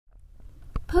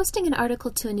Posting an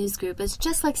article to a newsgroup is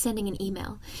just like sending an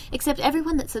email, except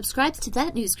everyone that subscribes to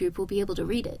that newsgroup will be able to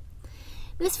read it.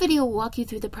 This video will walk you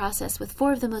through the process with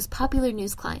 4 of the most popular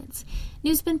news clients: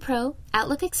 Newsbin Pro,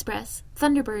 Outlook Express,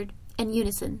 Thunderbird, and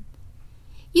Unison.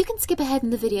 You can skip ahead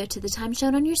in the video to the time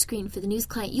shown on your screen for the news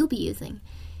client you'll be using.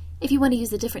 If you want to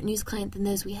use a different news client than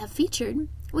those we have featured,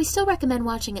 we still recommend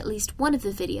watching at least one of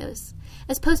the videos,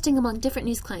 as posting among different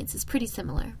news clients is pretty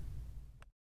similar.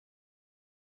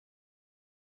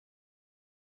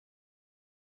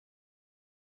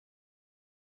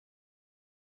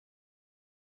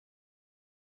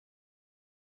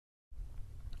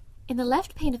 In the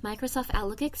left pane of Microsoft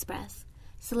Outlook Express,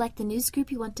 select the news group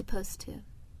you want to post to.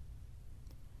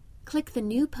 Click the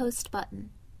New Post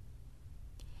button.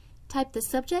 Type the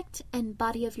subject and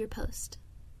body of your post.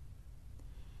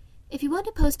 If you want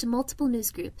to post to multiple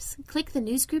news groups, click the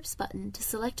News Groups button to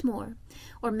select more,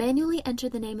 or manually enter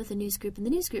the name of the news group in the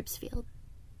News Groups field.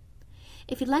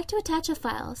 If you'd like to attach a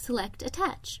file, select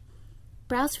Attach.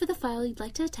 Browse for the file you'd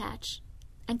like to attach,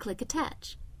 and click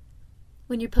Attach.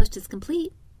 When your post is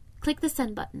complete, click the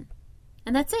Send button.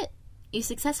 And that's it! You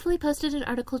successfully posted an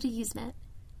article to Usenet.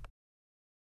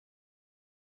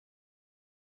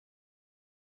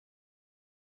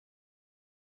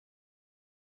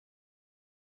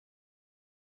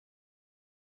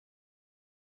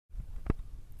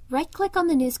 Right-click on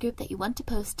the news group that you want to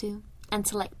post to, and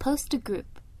select Post to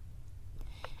Group.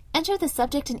 Enter the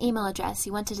subject and email address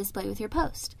you want to display with your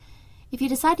post. If you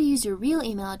decide to use your real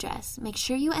email address, make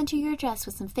sure you enter your address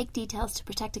with some fake details to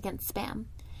protect against spam.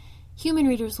 Human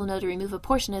readers will know to remove a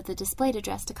portion of the displayed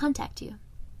address to contact you.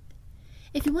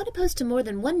 If you want to post to more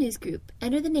than one news group,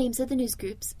 enter the names of the news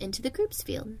groups into the Groups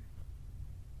field.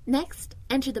 Next,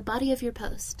 enter the body of your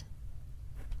post.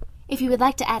 If you would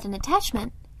like to add an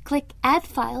attachment, click Add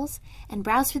Files and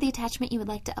browse for the attachment you would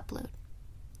like to upload.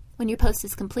 When your post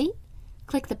is complete,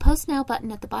 click the Post Now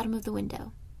button at the bottom of the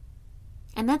window.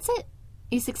 And that's it!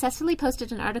 You successfully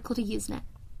posted an article to Usenet.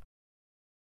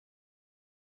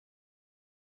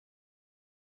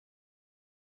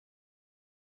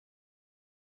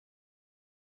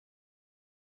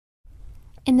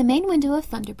 In the main window of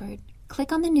Thunderbird,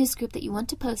 click on the news group that you want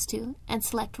to post to and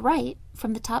select Write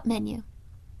from the top menu.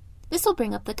 This will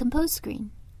bring up the Compose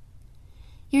screen.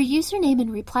 Your username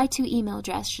and reply to email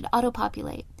address should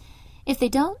auto-populate. If they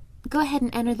don't, go ahead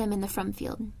and enter them in the From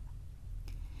field.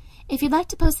 If you'd like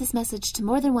to post this message to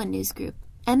more than one news group,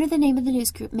 enter the name of the news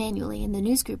group manually in the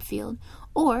News Group field,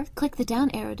 or click the down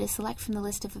arrow to select from the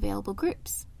list of available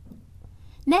groups.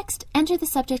 Next, enter the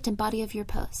subject and body of your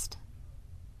post.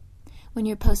 When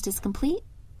your post is complete,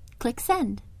 click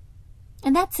Send.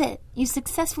 And that's it! You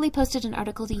successfully posted an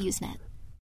article to Usenet.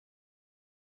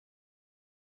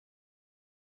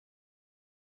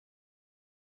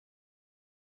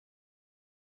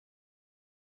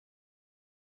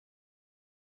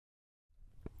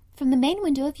 From the main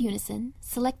window of Unison,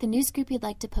 select the news group you'd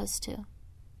like to post to.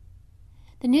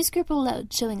 The news group will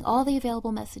load, showing all the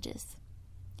available messages.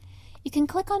 You can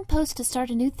click on Post to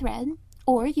start a new thread,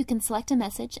 or you can select a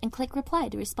message and click Reply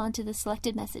to respond to the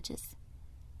selected messages.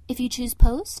 If you choose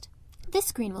Post, this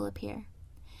screen will appear.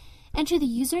 Enter the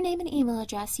username and email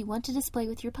address you want to display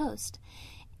with your post.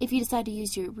 If you decide to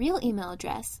use your real email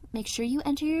address, make sure you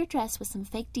enter your address with some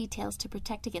fake details to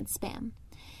protect against spam.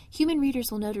 Human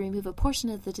readers will know to remove a portion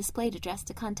of the displayed address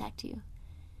to contact you.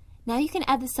 Now you can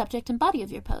add the subject and body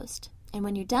of your post, and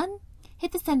when you're done,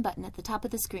 hit the Send button at the top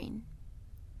of the screen.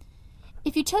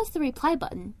 If you chose the Reply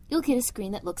button, you'll get a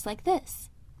screen that looks like this.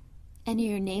 Enter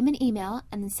your name and email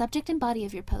and the subject and body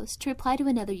of your post to reply to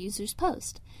another user's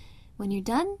post. When you're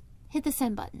done, hit the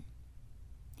Send button.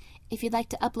 If you'd like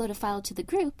to upload a file to the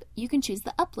group, you can choose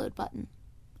the Upload button.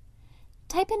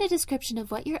 Type in a description of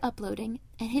what you're uploading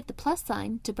and hit the plus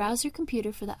sign to browse your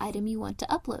computer for the item you want to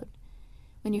upload.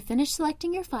 When you're finished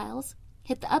selecting your files,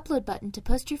 hit the Upload button to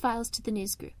post your files to the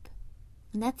news group.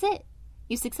 And that's it!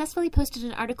 You successfully posted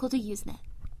an article to Usenet.